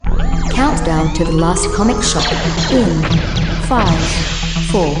countdown to the last comic shop in 5,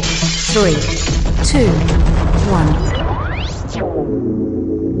 4, 3, 2,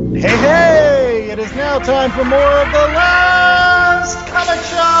 1. Hey! It is now time for more of the last comic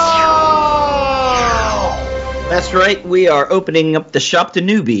shop! That's right, we are opening up the shop to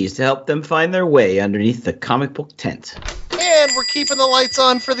newbies to help them find their way underneath the comic book tent. And we're keeping the lights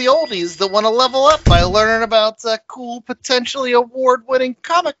on for the oldies that want to level up by learning about cool, potentially award-winning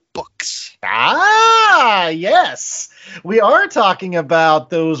comic books. Ah, yes. We are talking about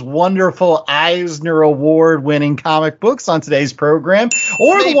those wonderful Eisner Award-winning comic books on today's program,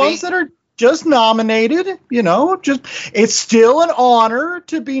 or the ones that are just nominated. It's still an honor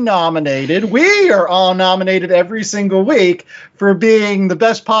to be nominated. We are all nominated every single week for being the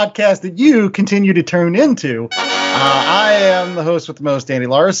best podcast that you continue to tune into. I am the host with the most, Danny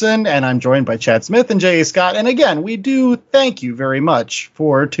Larson, and I'm joined by Chad Smith and J.A. Scott. And again, we do thank you very much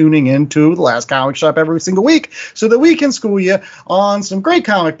for tuning into the last comic shop every single week so that we can school you on some great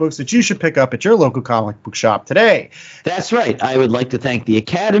comic books that you should pick up at your local comic book shop today. That's right. I would like to thank the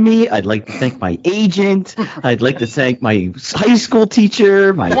Academy. I'd like to thank my agent. I'd like to thank my high school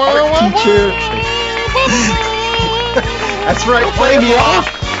teacher, my art teacher. That's right. Play him off.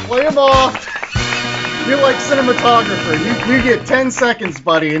 Play him off. You're like cinematographer. You get 10 seconds,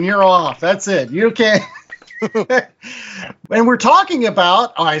 buddy, and you're off. That's it. You can't. And we're talking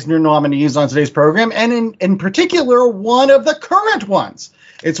about Eisner nominees on today's program, and in particular, one of the current ones.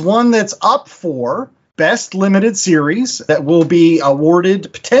 It's one that's up for Best Limited Series that will be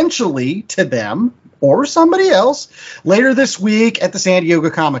awarded potentially to them or somebody else later this week at the San Diego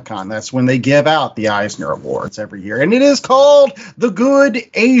Comic-Con. That's when they give out the Eisner Awards every year. And it is called The Good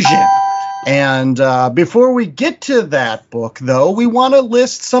Asian. And before we get to that book, though, we want to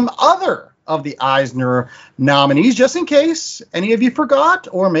list some other of the Eisner nominees, just in case any of you forgot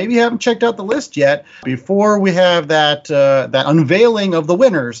or maybe haven't checked out the list yet, before we have that unveiling of the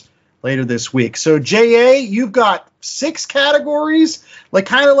winners later this week. So, J.A., you've got 6 categories,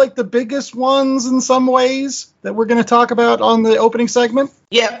 kind of like the biggest ones in some ways that we're going to talk about on the opening segment.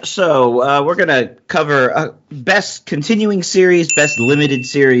 Yeah, so we're going to cover Best Continuing Series, Best Limited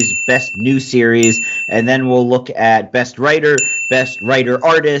Series, Best New Series, and then we'll look at Best Writer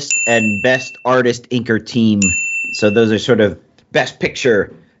Artist, and Best Artist Inker Team. So those are sort of Best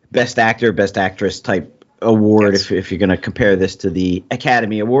Picture, Best Actor, Best Actress type award, yes, if you're going to compare this to the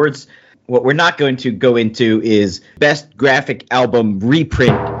Academy Awards. What we're not going to go into is Best Graphic Album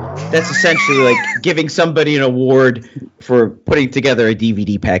Reprint. That's essentially like giving somebody an award for putting together a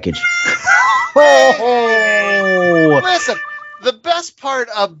DVD package. Oh! Listen, the best part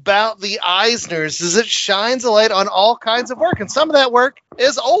about the Eisners is it shines a light on all kinds of work, and some of that work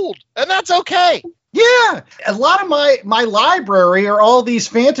is old, and that's okay. Yeah, a lot of my library are all these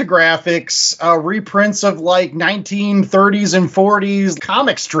Fantagraphics reprints of 1930s and 40s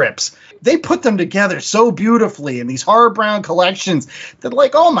comic strips. They put them together so beautifully in these hard-brown collections that,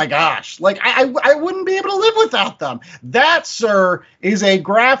 oh my gosh, I wouldn't be able to live without them. That, sir, is a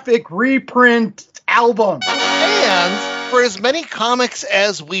graphic reprint album. And for as many comics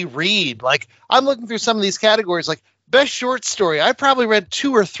as we read, I'm looking through some of these categories, Best Short Story. I probably read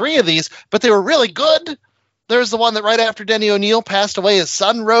 2 or 3 of these, but they were really good. There's the one that right after Denny O'Neil passed away, his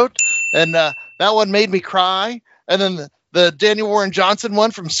son wrote, and that one made me cry. And then the Daniel Warren Johnson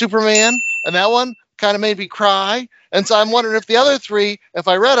one from Superman, and that one kind of made me cry. And so I'm wondering if the other 3, if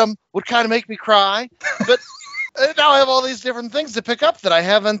I read them, would kind of make me cry. But now I have all these different things to pick up that I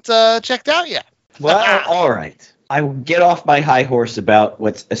haven't checked out yet. Well, all right. I will get off my high horse about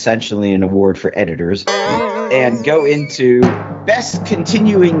what's essentially an award for editors and go into Best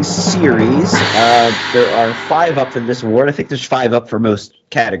Continuing Series. There are 5 up for this award. I think there's 5 up for most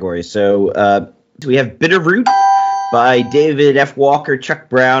categories. So we have Bitterroot by David F. Walker, Chuck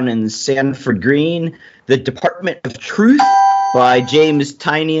Brown, and Sanford Green. The Department of Truth by James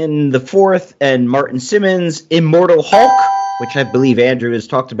Tynion IV and Martin Simmons. Immortal Hulk, which I believe Andrew has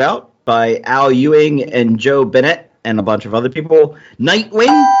talked about, by Al Ewing and Joe Bennett and a bunch of other people.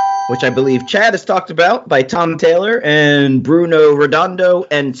 Nightwing, which I believe Chad has talked about, by Tom Taylor and Bruno Redondo.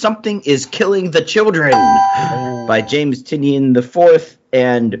 And Something is Killing the Children by James Tynion IV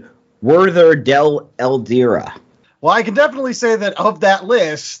and Werther Del Eldira. Well, I can definitely say that of that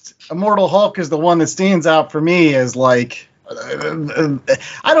list, Immortal Hulk is the one that stands out for me as I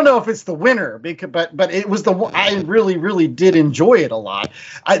don't know if it's the winner, but it was the one I really did enjoy it a lot.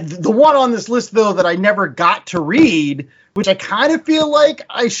 The one on this list, though, that I never got to read, which I kind of feel like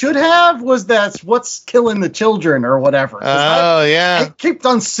I should have, was that's What's Killing the Children or whatever. Yeah. I kept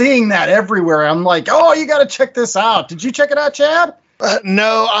on seeing that everywhere. I'm like, oh, you got to check this out. Did you check it out, Chad?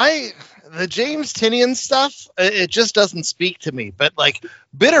 No, The James Tynion stuff, it just doesn't speak to me. But like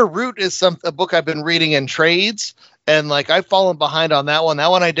Bitter Root is a book I've been reading in trades, and like I've fallen behind on that one. That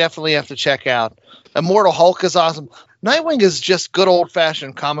one I definitely have to check out. Immortal Hulk is awesome. Nightwing is just good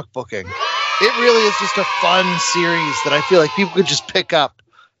old-fashioned comic booking. It really is just a fun series that I feel like people could just pick up.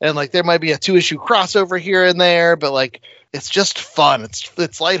 And like there might be a 2-issue crossover here and there, but like it's just fun.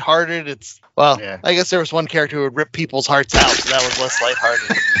 It's lighthearted. I guess there was one character who would rip people's hearts out, so that was less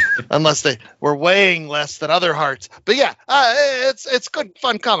lighthearted. Unless they were weighing less than other hearts. But yeah, it's good,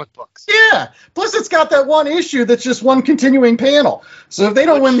 fun comic books. Yeah. Plus, it's got that one issue that's just one continuing panel. So if they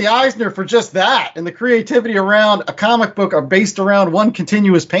don't win the Eisner for just that, and the creativity around a comic book are based around one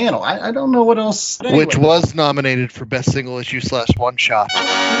continuous panel, I don't know what else. Anyway. Which was nominated for Best Single Issue / One Shot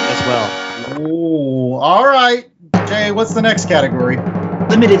as well. Ooh, all right. Jay, what's the next category?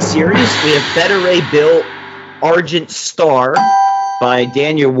 Limited series. We have Better Ray Bill, Argent Star by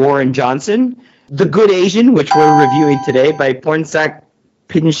Daniel Warren Johnson. The Good Asian, which we're reviewing today, by Pornsak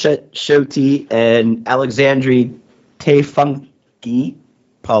Pichetshote and Alexandre Tefenkgi.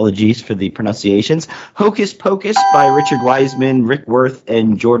 Apologies for the pronunciations. Hocus Pocus by Richard Wiseman, Rick Worth,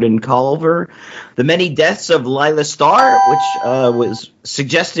 and Jordan Culver. The Many Deaths of Lila Starr, which was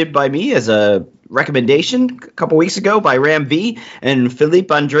suggested by me as a recommendation a couple weeks ago by Ram V and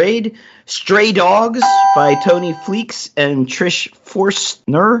Philippe Andrade. Stray Dogs by Tony Fleeks and Trish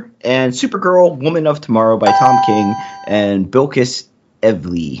Forstner. And Supergirl, Woman of Tomorrow by Tom King and Bilquis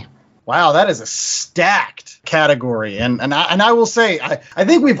Evely. Wow, that is a stacked category. And I will say, I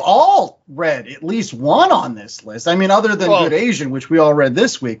think we've all read at least one on this list. I mean, other than Good Asian, which we all read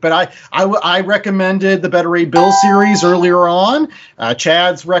this week. But I recommended the Better Ray Bill series earlier on.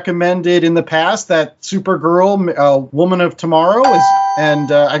 Chad's recommended in the past that Supergirl, Woman of Tomorrow is,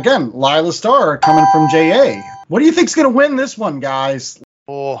 and again, Lila Starr coming from JA. What do you think's going to win this one, guys?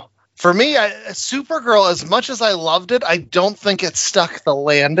 Oh, for me, Supergirl, as much as I loved it, I don't think it stuck the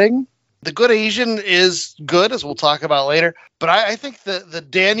landing. The Good Asian is good, as we'll talk about later, but I think the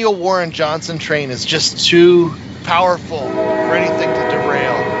Daniel Warren Johnson train is just too powerful for anything to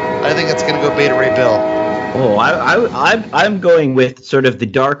derail. I think it's going to go Beta Ray Bill. Oh, I'm going with sort of the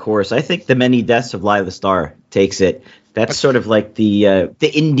dark horse. I think The Many Deaths of Lila Starr takes it. That's sort of like the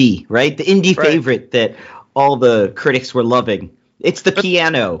indie, right? The indie favorite that all the critics were loving. It's the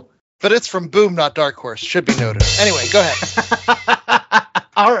piano. But it's from Boom, not Dark Horse. Should be noted. Anyway, go ahead.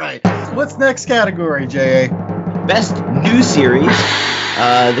 All right. What's next category, J.A.? Best New Series.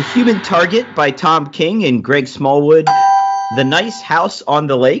 The Human Target by Tom King and Greg Smallwood. The Nice House on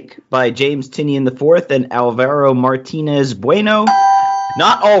the Lake by James Tynion IV and Alvaro Martinez Bueno.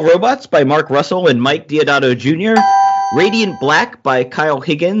 Not All Robots by Mark Russell and Mike Deodato Jr. Radiant Black by Kyle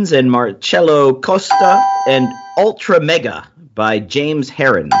Higgins and Marcello Costa. And Ultra Mega by James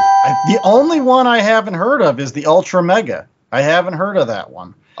Herron. The only one I haven't heard of is the Ultra Mega. I haven't heard of that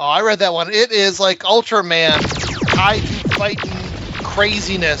one. Oh, I read that one. It is like Ultraman, kaiju fighting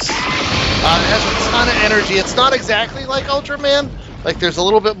craziness. It has a ton of energy. It's not exactly like Ultraman. Like there's a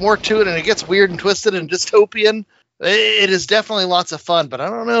little bit more to it, and it gets weird and twisted and dystopian. It is definitely lots of fun, but I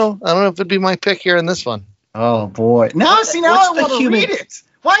don't know if it'd be my pick here in this one. Oh boy! Now I want to read it.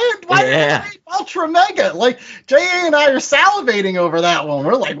 Why did you read Ultra Mega? Like, J.A. and I are salivating over that one.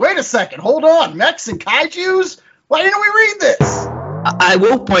 We're like, wait a second, hold on. Mechs and kaijus? Why didn't we read this? I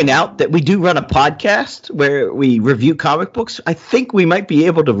will point out that we do run a podcast where we review comic books. I think we might be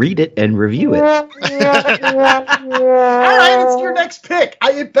able to read it and review it. All right, it's your next pick.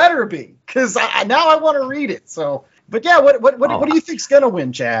 It better be, because now I want to read it. So, but yeah, what do you think's going to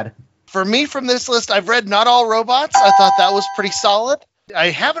win, Chad? For me, from this list, I've read Not All Robots. I thought that was pretty solid. I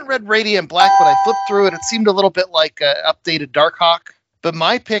haven't read Radiant Black, but I flipped through it. It seemed a little bit like updated Darkhawk. But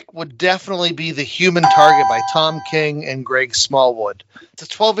my pick would definitely be The Human Target by Tom King and Greg Smallwood. It's a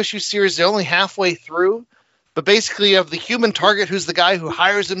 12-issue series. They're only halfway through. But basically, you have the Human Target, who's the guy who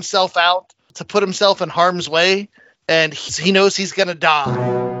hires himself out to put himself in harm's way. And he knows he's going to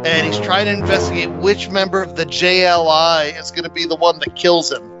die. And he's trying to investigate which member of the JLI is going to be the one that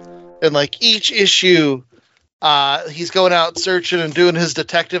kills him. And like each issue, he's going out searching and doing his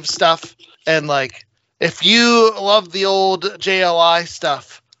detective stuff. And like, if you love the old JLI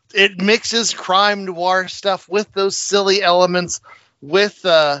stuff, it mixes crime noir stuff with those silly elements. With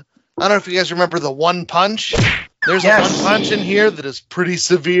I don't know if you guys remember the One Punch. There's a One Punch in here that is pretty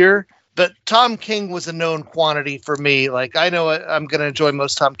severe. But Tom King was a known quantity for me. Like, I know I'm going to enjoy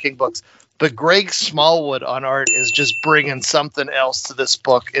most Tom King books. But Greg Smallwood on art is just bringing something else to this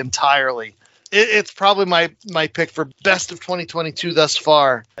book entirely. It's probably my pick for best of 2022 thus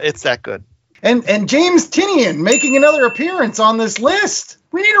far. It's that good. And James Tynion making another appearance on this list.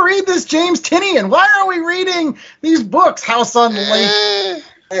 We need to read this James Tynion. Why are we reading these books? House on the Lake.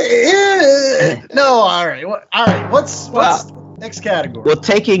 No, all right. What's next category? Well,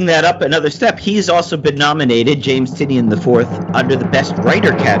 taking that up another step, he's also been nominated, James Tynion IV, under the Best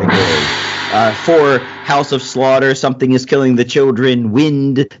Writer category for House of Slaughter, Something is Killing the Children,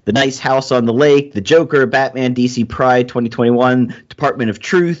 Wind, The Nice House on the Lake, The Joker, Batman, DC Pride 2021, Department of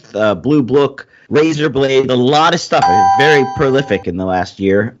Truth, Blue Book, Razor Blade, a lot of stuff. Very prolific in the last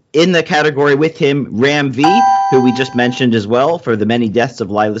year. In the category with him, Ram V, who we just mentioned as well, for The Many Deaths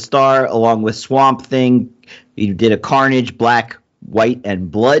of Lila Starr, along with Swamp Thing. He did a Carnage, Black, White, and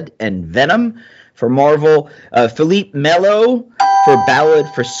Blood, and Venom for Marvel. Philippe Melo for Ballad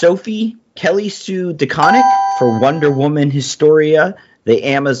for Sophie. Kelly Sue DeConnick for Wonder Woman Historia, The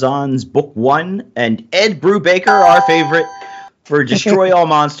Amazons Book 1. And Ed Brubaker, our favorite, for Destroy All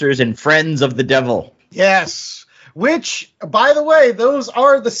Monsters and Friends of the Devil. Yes. Which, by the way, those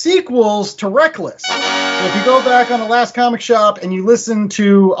are the sequels to Reckless. So if you go back on the last comic shop and you listen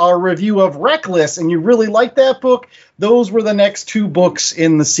to our review of Reckless and you really like that book, those were the next two books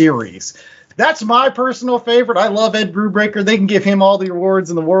in the series. That's my personal favorite. I love Ed Brubaker. They can give him all the awards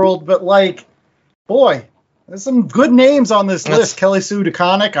in the world, but boy, there's some good names on this list. Kelly Sue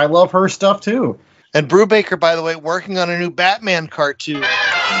DeConnick, I love her stuff too. And Brubaker, by the way, working on a new Batman cartoon.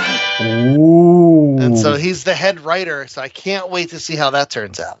 Ooh. And so he's the head writer, so I can't wait to see how that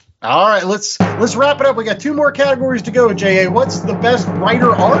turns out. All right, let's wrap it up. We got two more categories to go, J.A. What's the best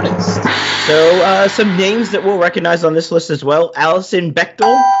writer-artist? So some names that we'll recognize on this list as well. Alison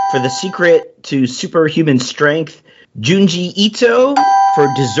Bechdel for The Secret to Superhuman Strength. Junji Ito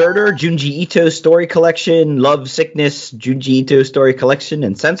for Deserter, Junji Ito Story Collection. Love, Sickness, Junji Ito Story Collection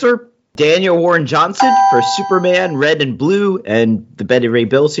and Censor. Daniel Warren Johnson for Superman, Red and Blue, and the Betty Ray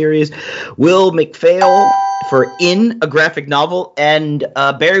Bill series. Will McPhail for In, a graphic novel, and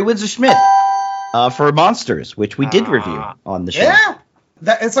Barry Windsor-Smith for Monsters, which we did review on the show. Yeah,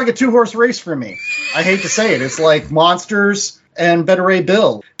 it's like a two-horse race for me. I hate to say it. It's like Monsters and Betty Ray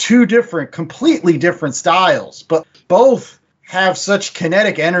Bill. Two completely different styles, but both have such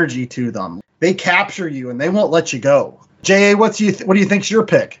kinetic energy to them. They capture you, and they won't let you go. J.A., what do you think's your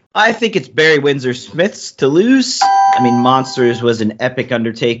pick? I think it's Barry Windsor-Smith's to lose. I mean, Monsters was an epic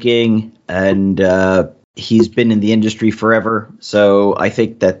undertaking, and he's been in the industry forever. So I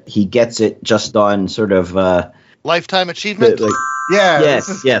think that he gets it just on sort of lifetime achievement.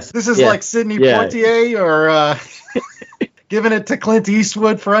 This is like Sidney Poitier or giving it to Clint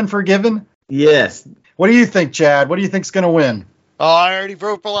Eastwood for Unforgiven. Yes. What do you think, Chad? What do you think's going to win? Oh, I already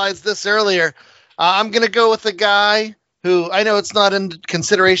vocalized this earlier. I'm going to go with the guy who, I know it's not in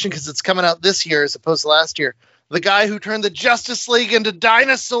consideration because it's coming out this year as opposed to last year. The guy who turned the Justice League into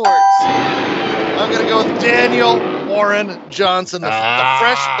dinosaurs. I'm going to go with Daniel Warren Johnson, the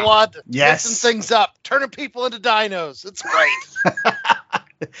fresh blood, mixing things up, turning people into dinos. It's great.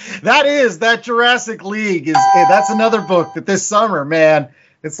 that Jurassic League that's another book that this summer, man,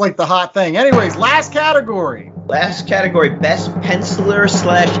 it's like the hot thing. Anyways, last category, best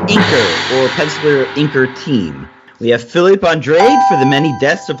penciler/inker or penciler-inker team. We have Philippe Andrade for The Many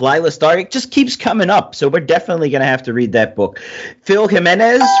Deaths of Lila Starr. It just keeps coming up, so we're definitely going to have to read that book. Phil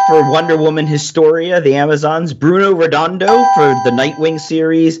Jimenez for Wonder Woman Historia, The Amazons. Bruno Redondo for the Nightwing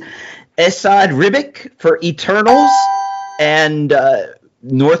series. Esad Ribic for Eternals. And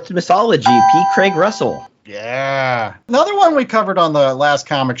Norse Mythology, P. Craig Russell. Yeah. Another one we covered on the last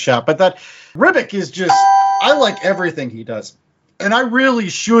comic shop, but that Ribic is just, I like everything he does. And I really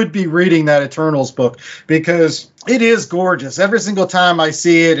should be reading that Eternals book because it is gorgeous. Every single time I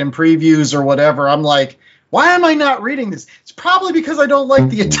see it in previews or whatever, I'm like, why am I not reading this? It's probably because I don't like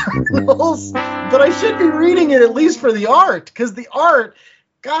the Eternals, but I should be reading it at least for the art, because the art,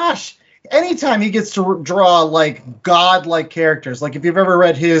 gosh, anytime he gets to draw like godlike characters, like if you've ever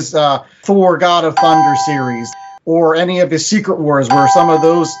read his Thor God of Thunder series, or any of his Secret Wars where some of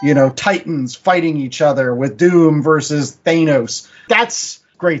those, titans fighting each other with Doom versus Thanos. That's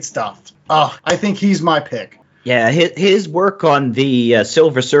great stuff. I think he's my pick. Yeah, his work on the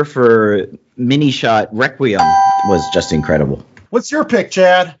Silver Surfer mini-shot Requiem was just incredible. What's your pick,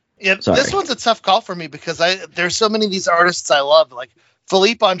 Chad? Yeah, this one's a tough call for me because there's so many of these artists I love. Like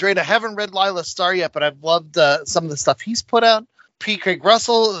Philippe Andrade, I haven't read Lila Starr yet, but I've loved some of the stuff he's put out. P. Craig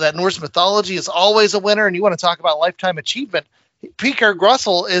Russell, that Norse mythology is always a winner, and you want to talk about lifetime achievement. P. Craig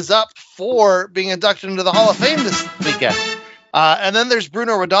Russell is up for being inducted into the Hall of Fame this weekend. And then there's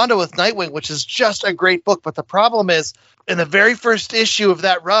Bruno Redondo with Nightwing, which is just a great book. But the problem is, in the very first issue of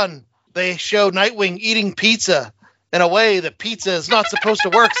that run, they show Nightwing eating pizza in a way that pizza is not supposed to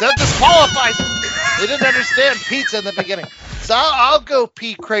work. So that disqualifies him. They didn't understand pizza in the beginning. So I'll go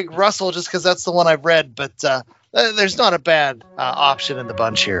P. Craig Russell just because that's the one I've read, but there's not a bad option in the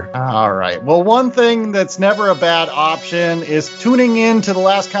bunch here. All right. Well, one thing that's never a bad option is tuning in to the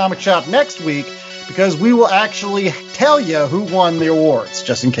Last Comic Shop next week, because we will actually tell you who won the awards,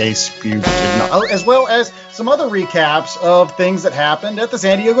 just in case you didn't know, as well as some other recaps of things that happened at the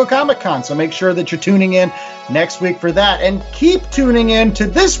San Diego Comic-Con. So make sure that you're tuning in next week for that, and keep tuning in to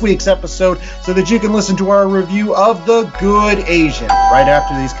this week's episode so that you can listen to our review of The Good Asian right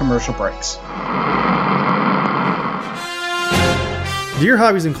after these commercial breaks. Do your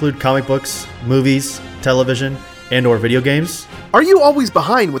hobbies include comic books, movies, television, and or video games? Are you always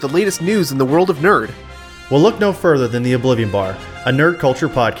behind with the latest news in the world of nerd? Well, look no further than The Oblivion Bar, a nerd culture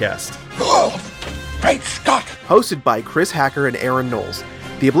podcast. Oh, great Scott! Hosted by Chris Hacker and Aaron Knowles,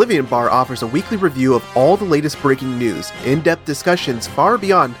 The Oblivion Bar offers a weekly review of all the latest breaking news, in-depth discussions far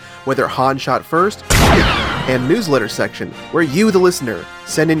beyond whether Han shot first, and newsletter section, where you, the listener,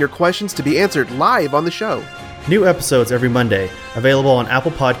 send in your questions to be answered live on the show. New episodes every Monday, available on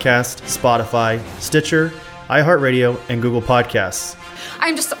Apple Podcasts, Spotify, Stitcher, iHeartRadio, and Google Podcasts.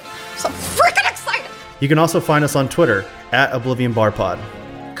 I'm just so freaking excited! You can also find us on Twitter at Oblivion Bar Pod.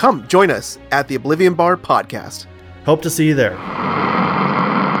 Come join us at the Oblivion Bar Podcast. Hope to see you there.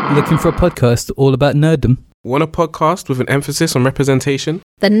 Looking for a podcast all about nerddom? Want a podcast with an emphasis on representation?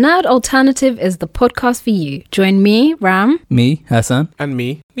 The Nerd Alternative is the podcast for you. Join me, Ram. Me, Hassan. And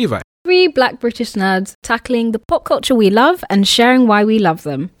me, Levi. 3 black British nerds tackling the pop culture we love and sharing why we love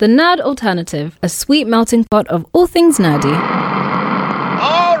them. The Nerd Alternative, a sweet melting pot of all things nerdy.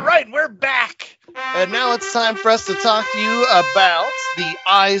 All right, we're back. And now it's time for us to talk to you about the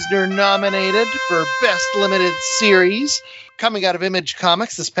Eisner nominated for Best Limited Series, coming out of Image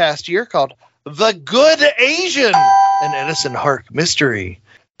Comics this past year, called The Good Asian, an Edison Hark mystery.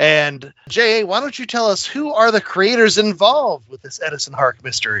 And J.A., why don't you tell us who are the creators involved with this Edison Hark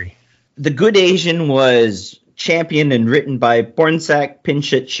mystery? The Good Asian was championed and written by Pornsak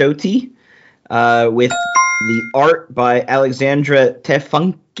Pichetshote, with the art by Alexandre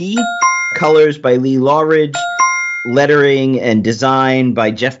Tefenkgi, colors by Lee Lawridge, lettering and design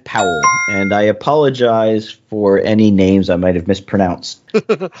by Jeff Powell. And I apologize for any names I might have mispronounced.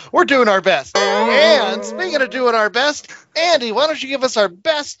 We're doing our best. And speaking of doing our best, Andy, why don't you give us our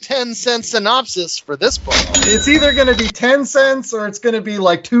best 10-cent synopsis for this book? It's either going to be 10 cents or it's going to be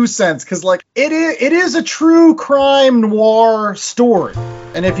like 2 cents, because like it is a true crime noir story.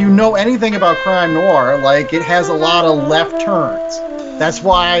 And if you know anything about crime noir, like it has a lot of left turns. That's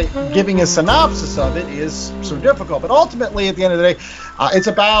why giving a synopsis of it is so difficult. But ultimately, at the end of the day, it's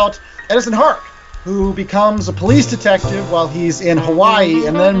about Edison Hark, who becomes a police detective while he's in Hawaii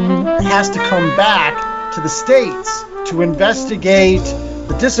and then has to come back to the States to investigate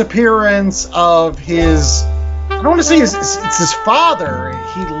the disappearance of his, I don't want to say it's his father.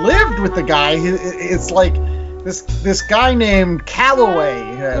 He lived with the guy. It's like this guy named Calloway,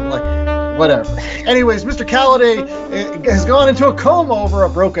 like whatever. Anyways, Mr. Calloway has gone into a coma over a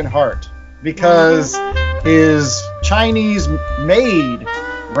broken heart because his Chinese maid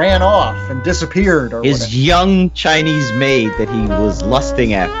ran off and disappeared, or his young Chinese maid that he was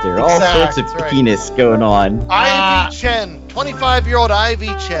lusting after. All sorts of penis going on. Ivy Chen, 25-year-old Ivy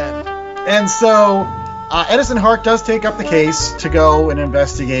Chen. And so Edison Hark does take up the case to go and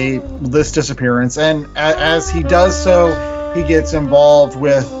investigate this disappearance, and as he does so, he gets involved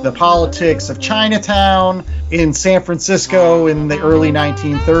with the politics of Chinatown in San Francisco in the early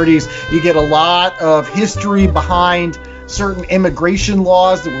 1930s. You get a lot of history behind certain immigration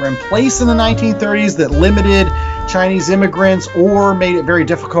laws that were in place in the 1930s that limited Chinese immigrants or made it very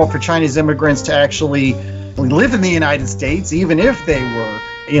difficult for Chinese immigrants to actually live in the United States, even if they were,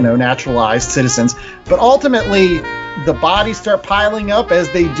 naturalized citizens. But ultimately, the bodies start piling up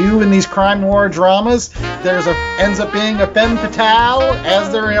as they do in these crime noir dramas. Ends up being a femme fatale, as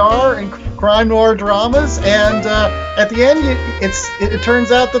there are in crime noir dramas, and at the end, it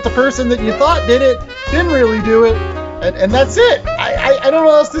turns out that the person that you thought did it didn't really do it, and that's it. I don't know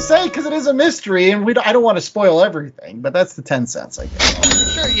what else to say because it is a mystery, and I don't want to spoil everything, but that's the 10 cents, I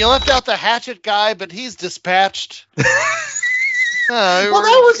guess. Sure, you left out the hatchet guy, but he's dispatched. We're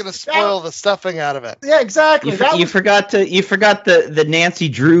going to spoil the stuffing out of it. Yeah, exactly. You forgot the Nancy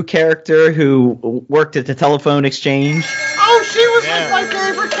Drew character who worked at the telephone exchange. Oh, she was like my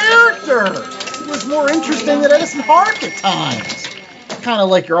favorite character. She was more interesting than Edison Hark at times. Kind of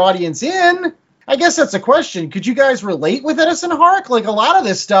like your audience in. I guess that's a question. Could you guys relate with Edison Hark? Like a lot of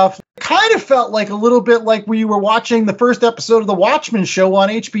this stuff kind of felt like a little bit like when you were watching the first episode of The Watchmen show on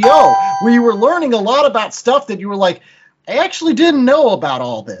HBO, where you were learning a lot about stuff that you were like, I actually didn't know about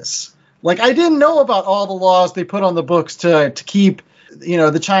all this. Like, I didn't know about all the laws they put on the books to keep,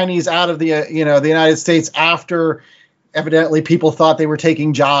 the Chinese out of the, the United States after evidently people thought they were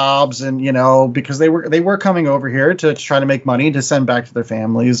taking jobs and, because they were coming over here to try to make money to send back to their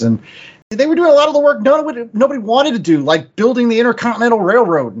families. And they were doing a lot of the work nobody wanted to do, like building the Intercontinental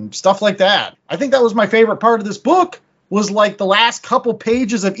Railroad and stuff like that. I think that was my favorite part of this book, was like the last couple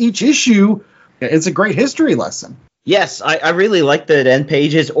pages of each issue. It's a great history lesson. Yes, I really like the end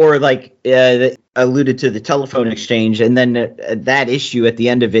pages, or like alluded to the telephone exchange, and then that issue at the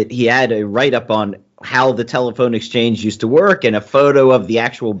end of it, he had a write-up on how the telephone exchange used to work and a photo of the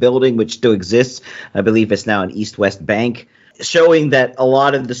actual building, which still exists. I believe it's now an East-West Bank, showing that a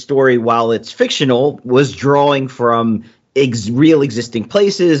lot of the story, while it's fictional, was drawing from real existing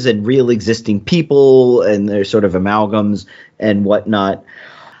places and real existing people and their sort of amalgams and whatnot.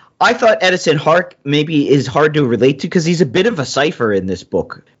 I thought Edison Hark maybe is hard to relate to because he's a bit of a cipher in this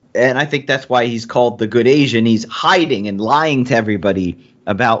book. And I think that's why he's called the Good Asian. He's hiding and lying to everybody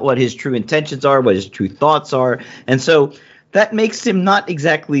about what his true intentions are, what his true thoughts are. And so that makes him not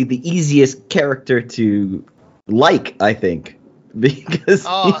exactly the easiest character to like, I think, because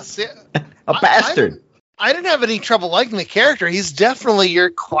he's a bastard. I didn't have any trouble liking the character. He's definitely your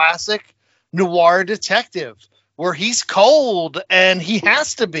classic noir detective, where he's cold, and he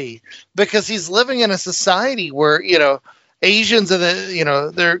has to be, because he's living in a society where, Asians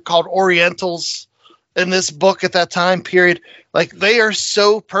are they're called Orientals in this book at that time period. Like, they are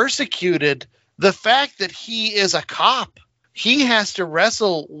so persecuted. The fact that he is a cop, he has to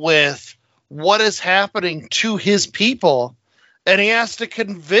wrestle with what is happening to his people, and he has to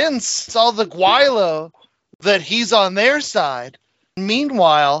convince all the Guaylo that he's on their side.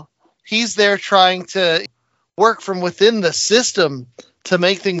 Meanwhile, he's there trying to work from within the system to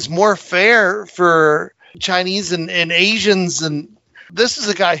make things more fair for Chinese and Asians. And this is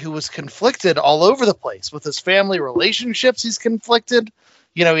a guy who was conflicted all over the place with his family relationships. He's conflicted.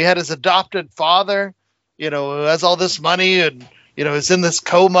 He had his adopted father, who has all this money and, is in this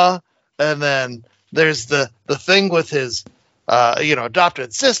coma. And then there's the thing with his,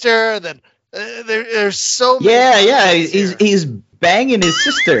 adopted sister. Then there's so many. Yeah. He's banging his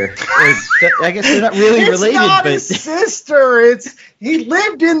sister. I guess they're not really related. It's not but his sister. He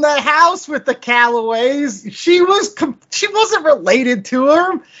lived in the house with the Callaways. She wasn't related to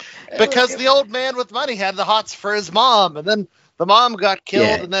him because the old man with money had the hots for his mom, and then the mom got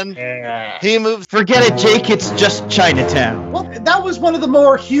killed, and then he moved. Forget it, Jake. It's just Chinatown. Well, that was one of the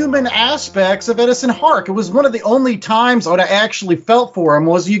more human aspects of Edison Hark. It was one of the only times when I actually felt for him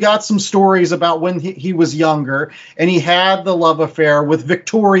was you got some stories about when he was younger, and he had the love affair with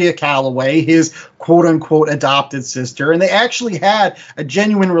Victoria Callaway, his quote-unquote adopted sister, and they actually had a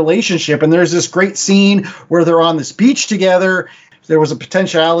genuine relationship. And there's this great scene where they're on this beach together. There was a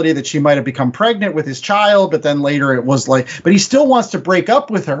potentiality that she might have become pregnant with his child, but then later it was but he still wants to break up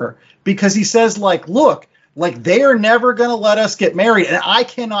with her because he says, look, they are never going to let us get married, and I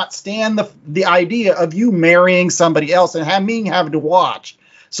cannot stand the idea of you marrying somebody else and having to watch.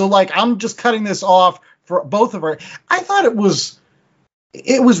 So, I'm just cutting this off for both of our. I thought it was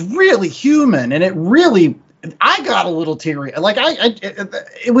really human, and it really. I got a little teary.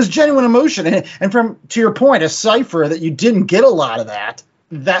 It was genuine emotion. And to your point, a cipher that you didn't get a lot of that.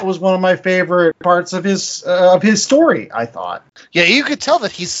 That was one of my favorite parts of his story, I thought. Yeah, you could tell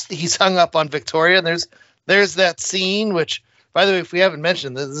that he's hung up on Victoria. And there's that scene, which, by the way, if we haven't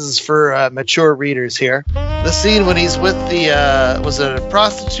mentioned, this is for mature readers here. The scene when he's with was it a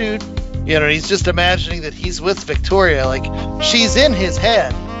prostitute? He's just imagining that he's with Victoria. She's in his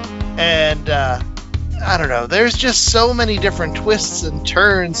head. And, I don't know. There's just so many different twists and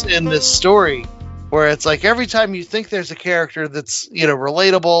turns in this story where it's every time you think there's a character that's,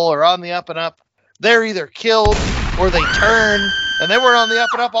 relatable or on the up and up, they're either killed or they turn, and they were on the up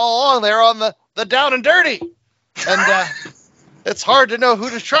and up all along. They're on the down and dirty. And it's hard to know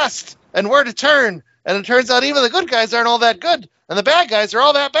who to trust and where to turn. And it turns out even the good guys aren't all that good, and the bad guys are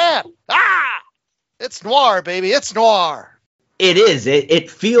all that bad. It's noir, baby. It's noir. It is. It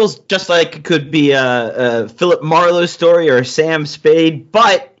feels just like it could be a Philip Marlowe story or a Sam Spade,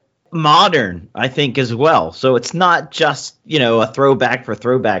 but modern, I think, as well. So it's not just, a throwback for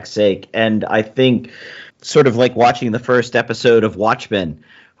throwback's sake. And I think sort of like watching the first episode of Watchmen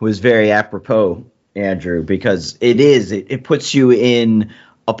was very apropos, Andrew, because it puts you in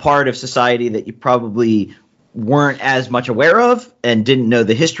a part of society that you probably weren't as much aware of and didn't know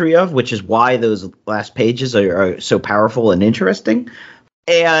the history of, which is why those last pages are so powerful and interesting.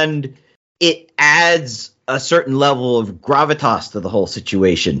 And it adds a certain level of gravitas to the whole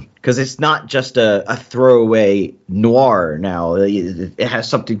situation, because it's not just a throwaway noir now. It has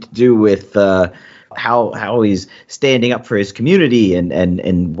something to do with how he's standing up for his community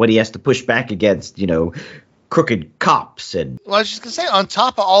and what he has to push back against, crooked cops. And well, I was just going to say, on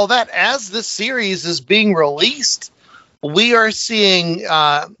top of all that, as this series is being released, we are seeing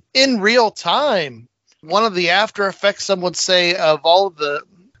in real time one of the after effects, some would say, of all of the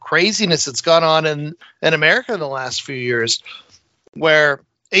craziness that's gone on in America in the last few years, where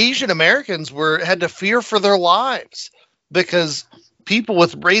Asian Americans had to fear for their lives because people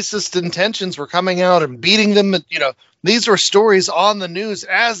with racist intentions were coming out and beating them. These were stories on the news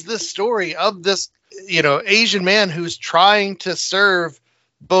as this story of this, Asian man who's trying to serve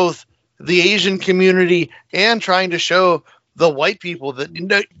both the Asian community and trying to show the white people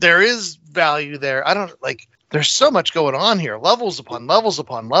that there is value there. There's so much going on here, levels upon levels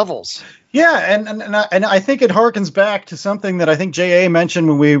upon levels. Yeah, and I think it harkens back to something that I think J.A. mentioned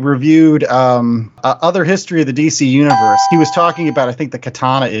when we reviewed Other History of the DC Universe. He was talking about, I think, the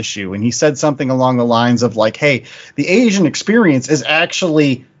katana issue, and he said something along the lines of like, hey, the Asian experience is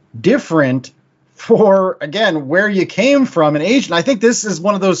actually different for, again, where you came from in Asia. And I think this is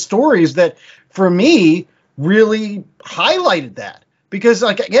one of those stories that, for me, really highlighted that. Because,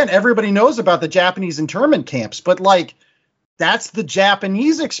 again, everybody knows about the Japanese internment camps, but, that's the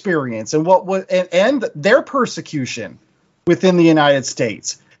Japanese experience and their persecution within the United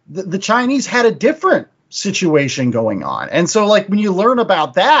States. The Chinese had a different situation going on. And so, when you learn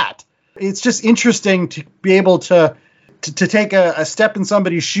about that, it's just interesting to be able to take a step in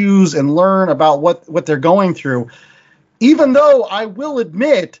somebody's shoes and learn about what they're going through. Even though I will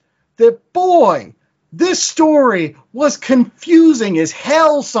admit that, boy, this story was confusing as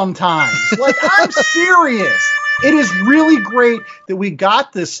hell sometimes. I'm serious. It is really great that we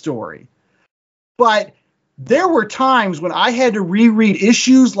got this story. But there were times when I had to reread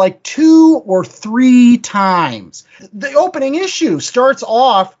issues 2 or 3 times. The opening issue starts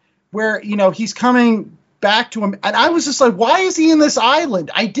off where, he's coming back to him. And I was just like, why is he in this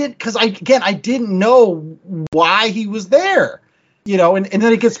island? I didn't know why he was there. And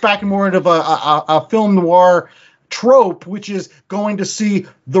then it gets back more into a film noir trope, which is going to see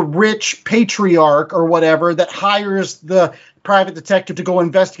the rich patriarch or whatever that hires the private detective to go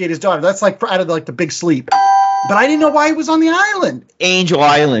investigate his daughter. That's out of the Big Sleep. But I didn't know why he was on the island. Angel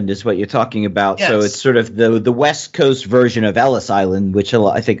Island is what you're talking about. Yes. So it's sort of the West Coast version of Ellis Island, which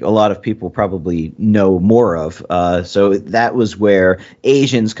I think a lot of people probably know more of. So that was where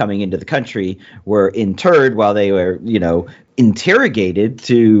Asians coming into the country were interred while they were, interrogated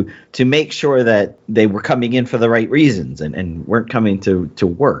to make sure that they were coming in for the right reasons and weren't coming to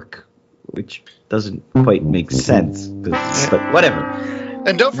work, which doesn't quite make sense. But whatever.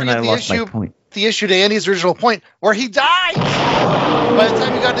 And don't forget the issue to Andy's original point, where he died. By the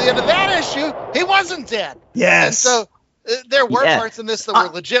time you got to the end of that issue, he wasn't dead. Yes. And so there were parts in this that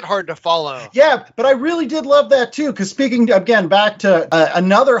were legit hard to follow. Yeah, but I really did love that too, because speaking, again, back to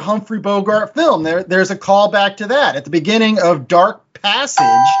another Humphrey Bogart film, there's a callback to that. At the beginning of Dark Passage,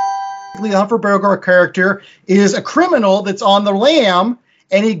 the Humphrey Bogart character is a criminal that's on the lam,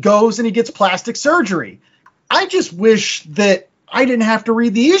 and he goes and he gets plastic surgery. I just wish that I didn't have to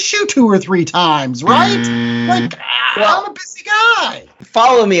read the issue 2 or 3 times, right? I'm a busy guy.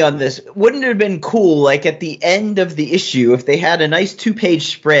 Follow me on this. Wouldn't it have been cool, at the end of the issue, if they had a nice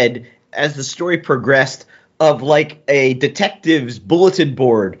 2-page spread as the story progressed of a detective's bulletin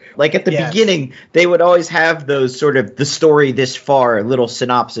board? At the beginning, they would always have those sort of the story this far, little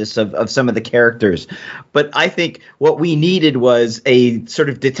synopsis of some of the characters. But I think what we needed was a sort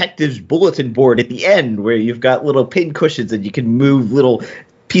of detective's bulletin board at the end where you've got little pin cushions and you can move little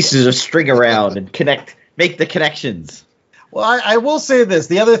pieces of string around and make the connections. Well, I will say this.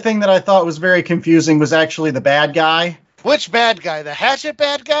 The other thing that I thought was very confusing was actually the bad guy. Which bad guy? The hatchet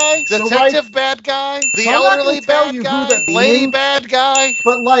bad guy? Detective bad guy? The elderly bad guy? Lady bad guy?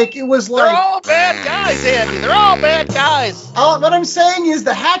 But it was They're all bad guys, Andy. They're all bad guys. What I'm saying is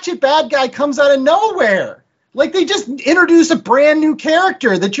the hatchet bad guy comes out of nowhere. They just introduce a brand new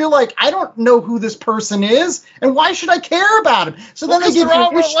character that you're I don't know who this person is, and why should I care about him? So then they they're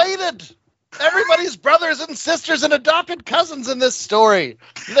all related. Everybody's brothers and sisters and adopted cousins in this story.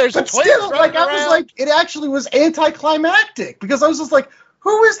 There's but twins still, running around. It actually was anticlimactic because I was just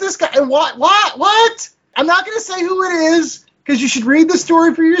who is this guy and what? I'm not going to say who it is because you should read the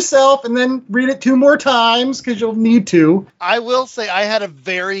story for yourself and then read it 2 more times because you'll need to. I will say I had a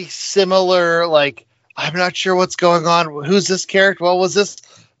very similar I'm not sure what's going on. Who's this character? What was this?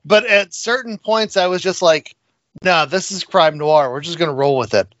 But at certain points, I was just no, this is crime noir. We're just going to roll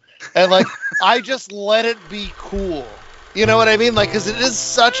with it. And like, I just let it be cool. You know what I mean? Like, because it is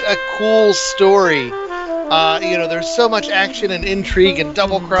such a cool story. There's so much action and intrigue and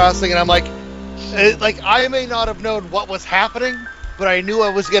double crossing, and I'm like, I may not have known what was happening, but I knew I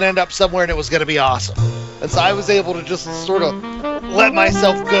was going to end up somewhere and it was going to be awesome. And so I was able to just sort of let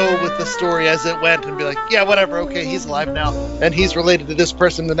myself go with the story as it went and be like, yeah, whatever, okay, he's alive now, and he's related to this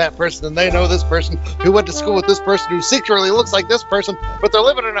person and that person, and they know this person who went to school with this person who secretly looks like this person, but they're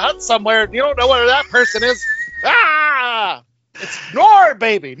living in a hut somewhere, and you don't know where that person is. Ah! It's noir,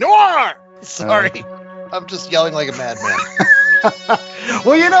 baby! Noir! Sorry. I'm just yelling like a madman.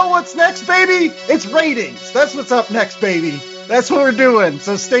 Well, you know what's next, baby? It's ratings. That's what's up next, baby. That's what we're doing.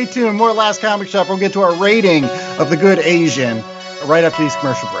 So stay tuned. More Last Comic Shop. We'll get to our rating of The Good Asian right after these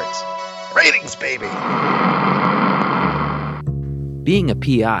commercial breaks. Ratings, baby. Being a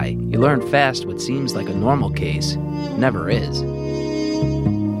PI, you learn fast what seems like a normal case never is.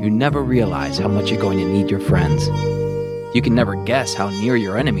 You never realize how much you're going to need your friends. You can never guess how near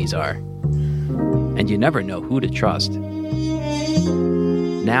your enemies are. And you never know who to trust.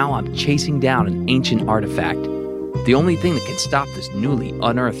 Now I'm chasing down an ancient artifact, the only thing that can stop this newly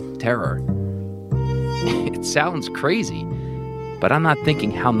unearthed terror. It sounds crazy, but I'm not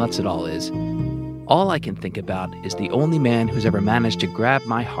thinking how nuts it all is. All I can think about is the only man who's ever managed to grab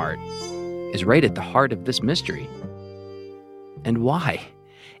my heart is right at the heart of this mystery. And why?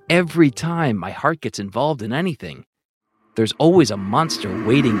 Every time my heart gets involved in anything, there's always a monster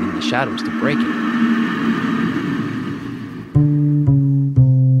waiting in the shadows to break it.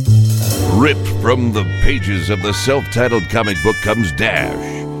 Ripped from the pages of the self-titled comic book comes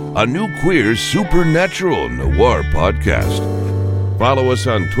Dash, a new queer supernatural noir podcast. Follow us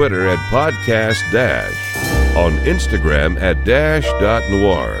on Twitter at Podcast Dash, on Instagram at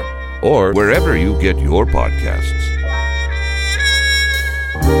dash.noir, or wherever you get your podcasts.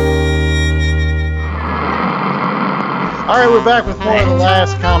 All right, we're back with more of The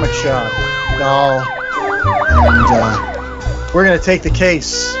Last Comic Shop, doll. And we're going to take the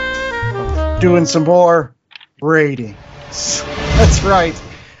case of doing some more ratings. That's right.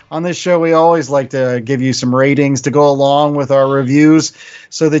 On this show, we always like to give you some ratings to go along with our reviews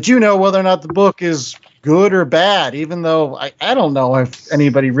so that you know whether or not the book is good or bad, even though I don't know if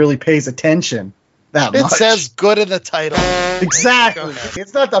anybody really pays attention that much. It says good in the title. Exactly.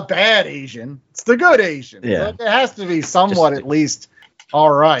 It's not the bad Asian. It's the good Asian. Yeah. It has to be somewhat at least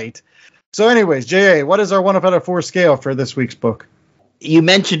all right. So anyways, J.A., what is our 1 out of 4 scale for this week's book? You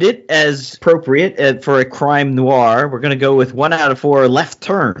mentioned it as appropriate for a crime noir. We're going to go with 1 out of 4 left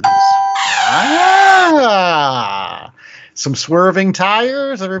turns. Ah, some swerving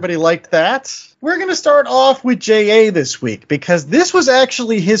tires. Everybody liked that. We're going to start off with J.A. this week because this was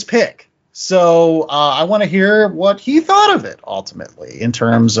actually his pick. So I want to hear what he thought of it ultimately in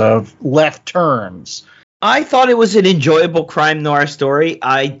terms of left turns. I thought it was an enjoyable crime noir story.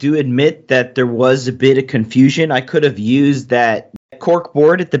 I do admit that there was a bit of confusion. I could have used that cork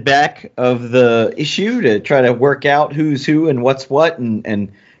board at the back of the issue to try to work out who's who and what's what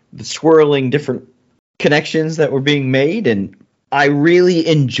and the swirling different connections that were being made. And I really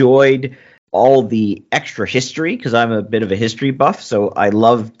enjoyed all the extra history because I'm a bit of a history buff. So I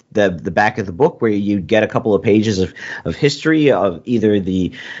loved the back of the book where you get a couple of pages of history of either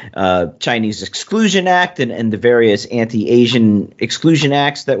the Chinese Exclusion Act and the various anti-Asian exclusion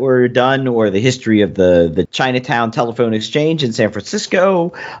acts that were done, or the history of the Chinatown Telephone Exchange in San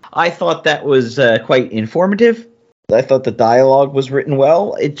Francisco. I thought that was quite informative. I thought the dialogue was written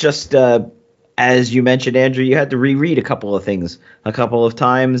well. It just, as you mentioned, Andrew, you had to reread a couple of things a couple of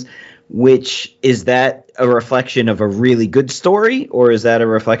times. Which, is that a reflection of a really good story, or is that a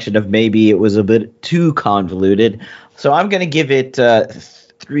reflection of maybe it was a bit too convoluted? So I'm going to give it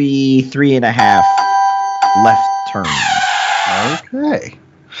 3.5 left turns. Okay.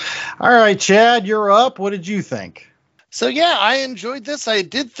 All right, Chad, you're up. What did you think? So, yeah, I enjoyed this. I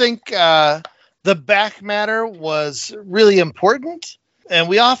did think the back matter was really important. And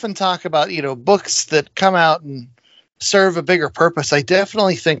we often talk about, books that come out and serve a bigger purpose. I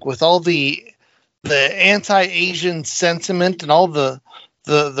definitely think with all the anti-Asian sentiment and all the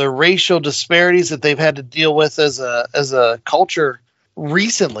racial disparities that they've had to deal with as a culture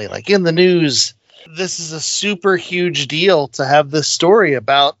recently, like in the news, this is a super huge deal to have this story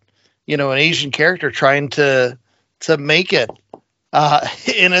about, an Asian character trying to make it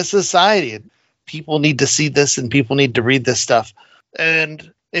in a society. People need to see this and people need to read this stuff.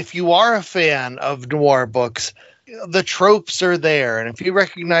 And if you are a fan of noir books, the tropes are there, and if you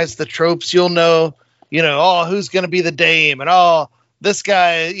recognize the tropes, you'll know, who's going to be the dame, and this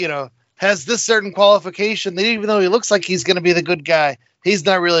guy, has this certain qualification that even though he looks like he's going to be the good guy, he's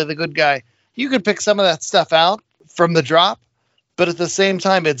not really the good guy. You could pick some of that stuff out from the drop, but at the same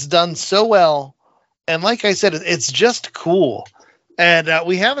time, it's done so well. And like I said, it's just cool. And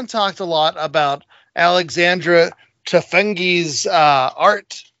we haven't talked a lot about Alexandre Tefenkgi's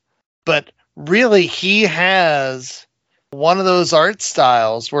art, but really he has one of those art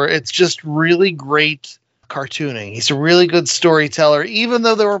styles where it's just really great cartooning. He's a really good storyteller. Even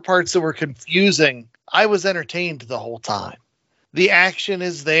though there were parts that were confusing, I was entertained the whole time. The action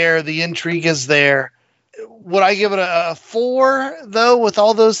is there. The intrigue is there. Would I give it a 4, though, with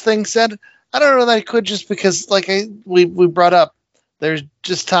all those things said? I don't know that I could, just because, like we brought up, there's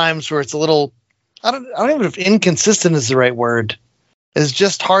just times where it's a little, I don't even know if inconsistent is the right word. It's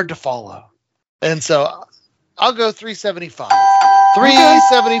just hard to follow. And so I'll go 375.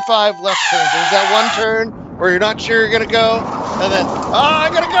 375 left turns. There's that one turn where you're not sure you're going to go, and then,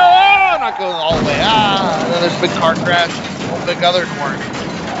 I'm going to go, not going all the way, and then there's a big car crash, a big other noir.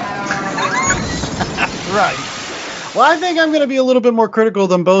 Right. Well, I think I'm going to be a little bit more critical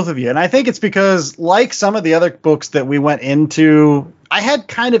than both of you. And I think it's because, like some of the other books that we went into, I had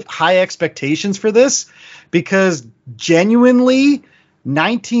kind of high expectations for this because genuinely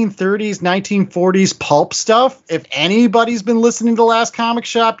 1930s, 1940s pulp stuff, if anybody's been listening to The Last Comic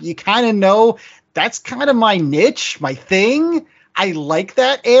Shop, you kind of know that's kind of my niche, my thing. I like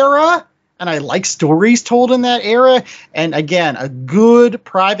that era. And I like stories told in that era. And again, a good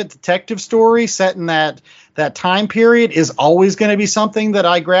private detective story set in that time period is always going to be something that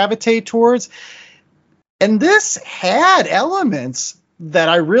I gravitate towards. And this had elements that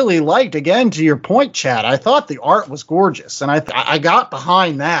I really liked. Again, to your point, Chad, I thought the art was gorgeous. And I got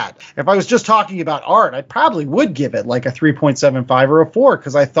behind that. If I was just talking about art, I probably would give it like a 3.75 or a 4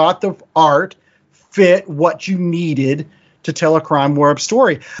 because I thought the art fit what you needed to tell a crime web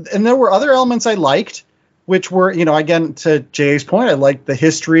story. And there were other elements I liked, which were, again, to Jay's point, I liked the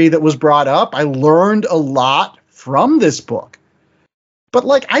history that was brought up. I learned a lot from this book.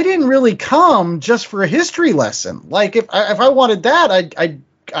 But, I didn't really come just for a history lesson. If I wanted that, I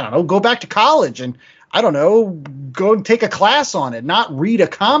don't know, go back to college and, I don't know, go and take a class on it, not read a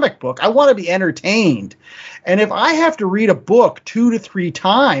comic book. I want to be entertained. And if I have to read a book 2 to 3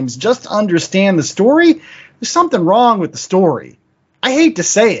 times just to understand the story, there's something wrong with the story. I hate to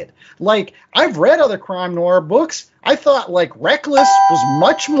say it. I've read other crime noir books. I thought, Reckless was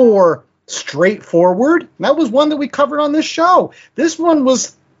much more straightforward. And that was one that we covered on this show. This one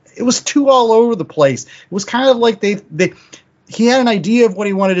was too all over the place. It was kind of like he had an idea of what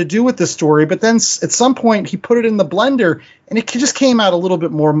he wanted to do with the story, but then at some point he put it in the blender, and it just came out a little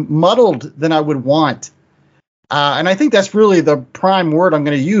bit more muddled than I would want. And I think that's really the prime word I'm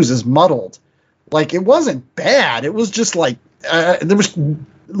going to use is muddled. It wasn't bad. It was just there was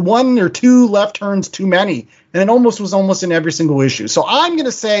 1 or 2 left turns too many, and it was almost in every single issue. So I'm going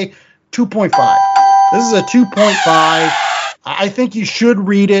to say 2.5. This is a 2.5. I think you should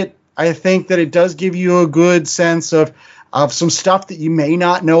read it. I think that it does give you a good sense of some stuff that you may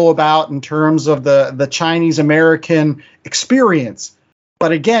not know about in terms of the Chinese American experience.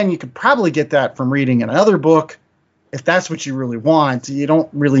 But again, you could probably get that from reading another book. If that's what you really want, you don't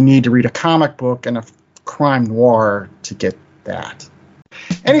really need to read a comic book and a crime noir to get that.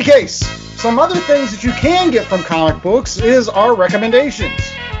 Any case, some other things that you can get from comic books is our recommendations.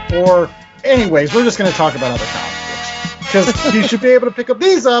 Or anyways, we're just going to talk about other comic books. Because you should be able to pick up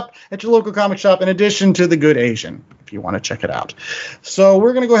these up at your local comic shop in addition to The Good Asian, if you want to check it out. So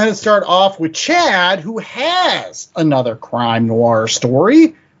we're going to go ahead and start off with Chad, who has another crime noir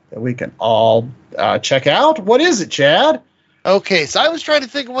story that we can all check out. What is it, Chad? Okay, so I was trying to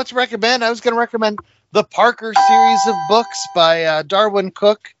think of what to recommend. I was going to recommend the Parker series of books by Darwin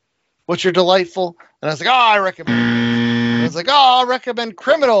Cook, which are delightful. And I was like, I recommend. I was like, I'll recommend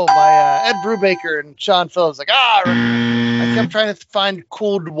Criminal by Ed Brubaker and Sean Phillips. I kept trying to find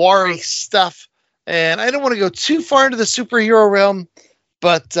cool noir stuff, and I didn't want to go too far into the superhero realm,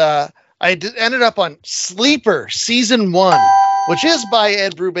 but ended up on Sleeper Season 1, which is by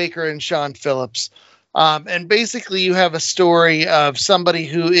Ed Brubaker and Sean Phillips. And basically you have a story of somebody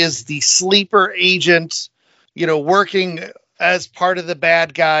who is the sleeper agent, working as part of the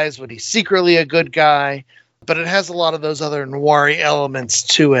bad guys when he's secretly a good guy, but it has a lot of those other noir elements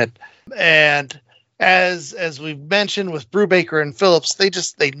to it. And as we've mentioned with Brubaker and Phillips,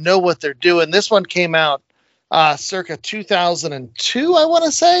 they know what they're doing. This one came out circa 2002, I want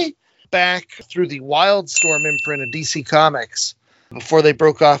to say, back through the Wildstorm imprint of DC Comics before they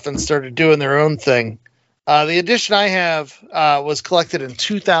broke off and started doing their own thing. The edition I have was collected in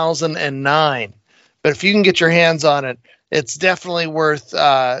 2009, but if you can get your hands on it, it's definitely worth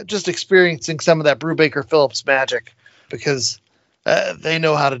just experiencing some of that Brubaker Phillips magic, because They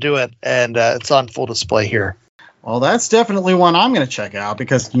know how to do it, and it's on full display here. Well, that's definitely one I'm going to check out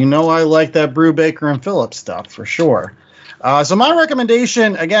because I like that Brubaker and Phillips stuff for sure. So my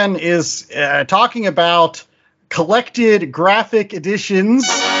recommendation, again, is talking about collected graphic editions.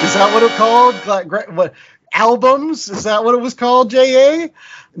 Is that what it's called? What albums? Is that what it was called, J.A.?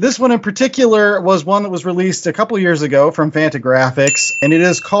 This one in particular was one that was released a couple years ago from Fantagraphics, and it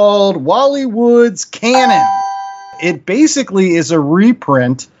is called Wollywood's Canon. It basically is a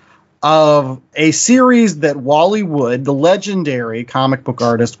reprint of a series that Wally Wood, the legendary comic book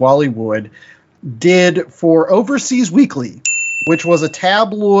artist Wally Wood, did for Overseas Weekly, which was a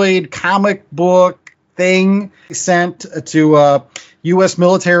tabloid comic book thing sent to U.S.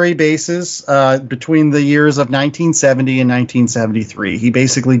 military bases between the years of 1970 and 1973. He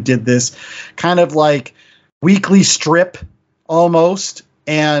basically did this kind of like weekly strip almost.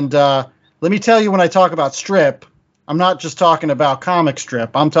 And let me tell you, when I talk about strip, I'm not just talking about comic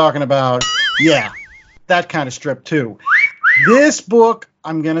strip. I'm talking about, that kind of strip too. This book,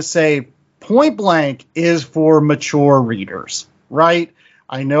 I'm going to say point blank, is for mature readers, right?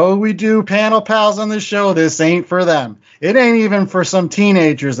 I know we do panel pals on this show. This ain't for them. It ain't even for some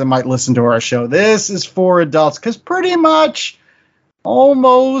teenagers that might listen to our show. This is for adults because pretty much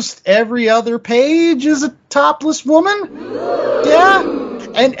almost every other page is a topless woman. Yeah.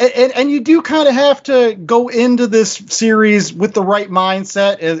 And you do kind of have to go into this series with the right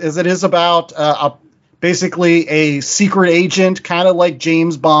mindset, as it is about basically a secret agent, kind of like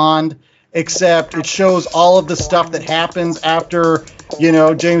James Bond, except it shows all of the stuff that happens after,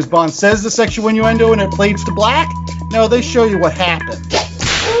 James Bond says the sexual innuendo and it fades to black. No, they show you what happened.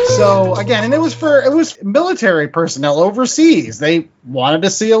 So again, and it was military personnel overseas. They wanted to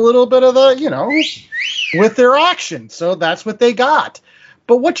see a little bit of the, with their action. So that's what they got.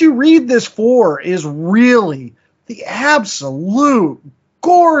 But what you read this for is really the absolute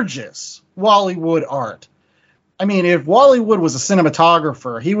gorgeous Wally Wood art. I mean, if Wally Wood was a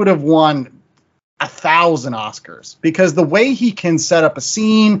cinematographer, he would have won 1,000 Oscars because the way he can set up a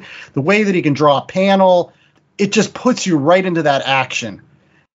scene, the way that he can draw a panel, it just puts you right into that action.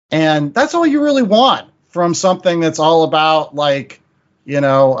 And that's all you really want from something that's all about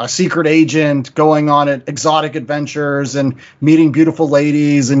a secret agent going on exotic adventures and meeting beautiful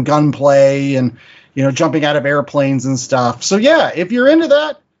ladies and gunplay and, jumping out of airplanes and stuff. So yeah, if you're into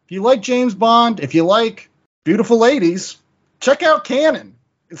that, if you like James Bond, if you like beautiful ladies, check out Canon.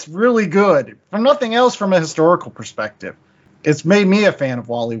 It's really good. From nothing else, from a historical perspective, it's made me a fan of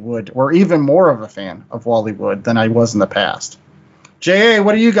Wally Wood, or even more of a fan of Wally Wood than I was in the past. J.A.,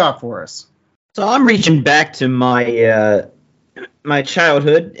 what do you got for us? So I'm reaching back to my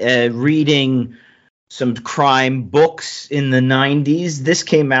childhood, reading some crime books in the 90s. This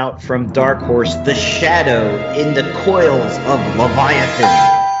came out from Dark Horse, The Shadow in the Coils of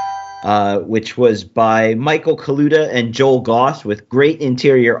Leviathan, which was by Michael Kaluta and Joel Goss, with great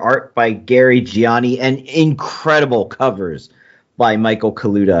interior art by Gary Gianni and incredible covers by Michael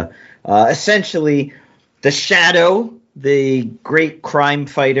Kaluta. Essentially, The Shadow, the great crime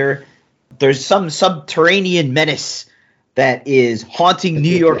fighter, there's some subterranean menace that is haunting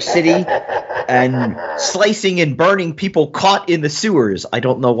New York City and slicing and burning people caught in the sewers. I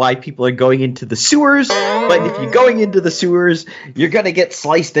don't know why people are going into the sewers, but if you're going into the sewers, you're going to get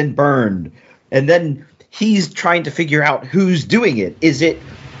sliced and burned. And then he's trying to figure out who's doing it. Is it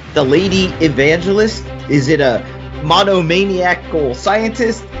the lady evangelist? Is it a monomaniacal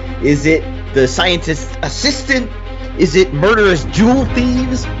scientist? Is it the scientist's assistant? Is it murderous jewel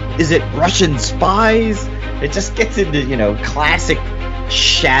thieves? Is it Russian spies? It just gets into, classic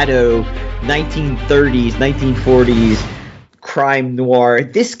Shadow 1930s, 1940s crime noir.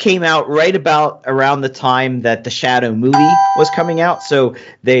 This came out right about around the time that the Shadow movie was coming out, so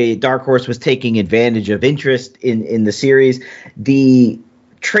Dark Horse was taking advantage of interest in the series. The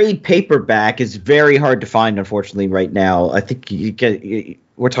trade paperback is very hard to find, unfortunately, right now. I think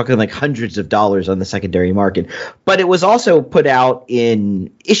we're talking like hundreds of dollars on the secondary market, but it was also put out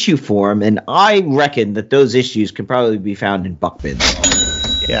in issue form, and I reckon that those issues can probably be found in buck bins.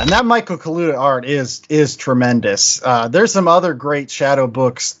 Yeah, and that Michael Kaluta art is tremendous. There's some other great Shadow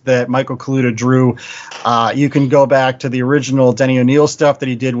books that Michael Kaluta drew. You can go back to the original Denny O'Neil stuff that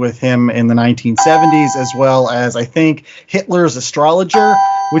he did with him in the 1970s, as well as, I think, Hitler's Astrologer,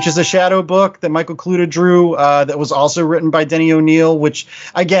 which is a Shadow book that Michael Kaluta drew that was also written by Denny O'Neil, which,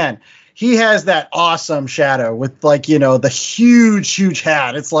 again, he has that awesome Shadow with, the huge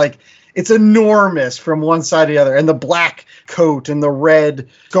hat. It's enormous from one side to the other, and the black coat and the red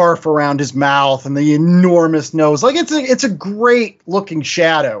scarf around his mouth and the enormous nose. It's a great looking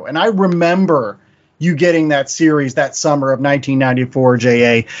Shadow. And I remember, you getting that series that summer of 1994,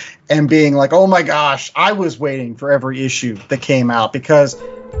 JA, and being like, oh my gosh, I was waiting for every issue that came out because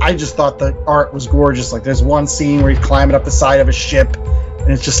I just thought the art was gorgeous. Like there's one scene where he's climbing up the side of a ship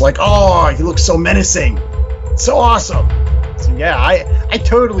and it's just like, oh, he looks so menacing. So awesome. So yeah, I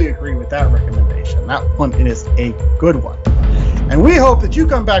totally agree with that recommendation. That one is a good one. And we hope that you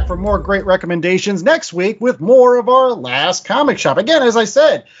come back for more great recommendations next week with more of our Last Comic Shop. Again, as I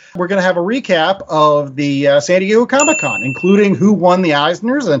said, we're going to have a recap of the San Diego Comic-Con, including who won the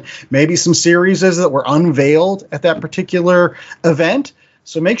Eisners and maybe some series that were unveiled at that particular event.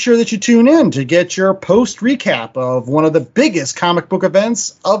 So make sure that you tune in to get your post recap of one of the biggest comic book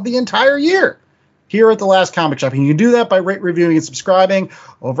events of the entire year here at the Last Comic Shop. And you can do that by rate, reviewing, and subscribing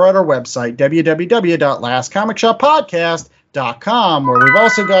over at our website, www.lastcomicshoppodcast.com, where we've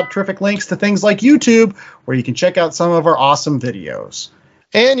also got terrific links to things like YouTube, where you can check out some of our awesome videos.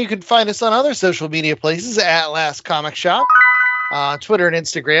 And you can find us on other social media places at Last Comic Shop, Twitter and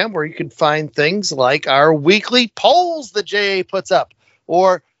Instagram, where you can find things like our weekly polls that JA puts up,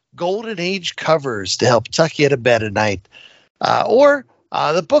 or Golden Age covers to help tuck you to bed at night, or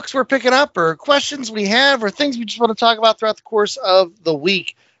the books we're picking up, or questions we have, or things we just want to talk about throughout the course of the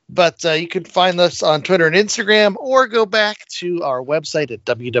week. But you can find us on Twitter and Instagram, or go back to our website at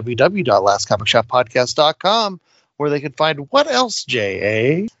www.lastcomicshoppodcast.com, where they can find what else,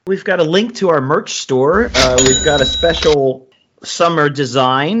 J.A.? We've got a link to our merch store. We've got a special summer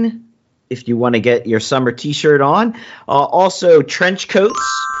design if you want to get your summer t-shirt on. Also, trench coats,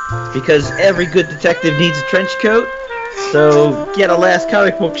 because every good detective needs a trench coat. So get a Last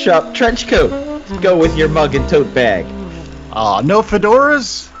Comic Book Shop trench coat to go with your mug and tote bag. No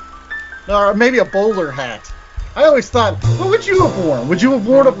fedoras? Or maybe a bowler hat. I always thought, what would you have worn? Would you have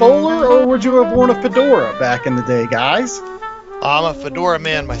worn a bowler, or would you have worn a fedora back in the day, guys? I'm a fedora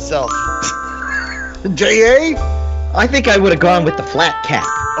man myself. J.A.? I think I would have gone with the flat cap.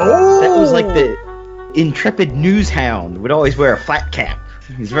 Oh! That was like the intrepid news hound would always wear a flat cap.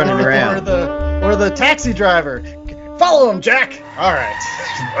 He's running around. Or the taxi driver. Follow him, Jack! Alright.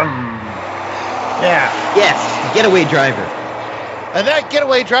 Yeah. Yes, getaway driver. And that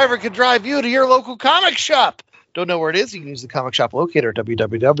getaway driver could drive you to your local comic shop. Don't know where it is? You can use the comic shop locator,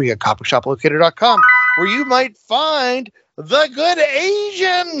 www.comicshoplicator.com, where you might find The Good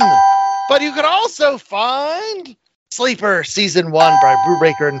Asian. But you could also find Sleeper Season 1 by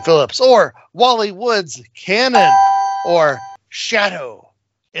Brubaker and Phillips, or Wally Wood's Cannon, or Shadow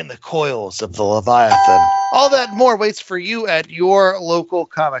in the Coils of the Leviathan. All that and more waits for you at your local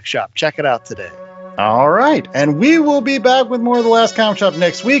comic shop. Check it out today. All right, and we will be back with more of the Last Comic Shop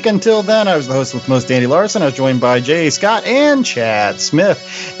next week. Until then, I was the host with most, Andy Larson. I was joined by J.A. Scott and Chad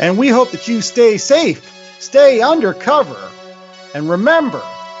Smith, and we hope that you stay safe, stay undercover, and remember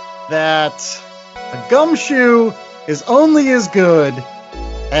that a gumshoe is only as good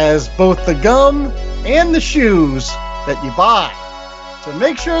as both the gum and the shoes that you buy. So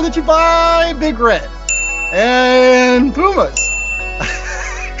make sure that you buy Big Red and Pumas,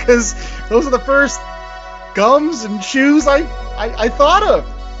 because those are the first gums and shoes I thought of.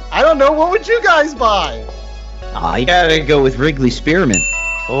 I don't know. What would you guys buy? You gotta go with Wrigley Spearmint.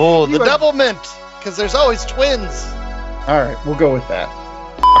 Oh, the double mint, because there's always twins. All right, we'll go with that.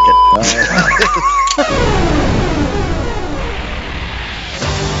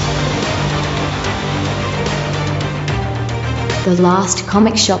 The Last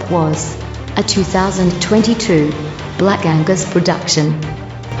Comic Shop was a 2022 Black Angus production.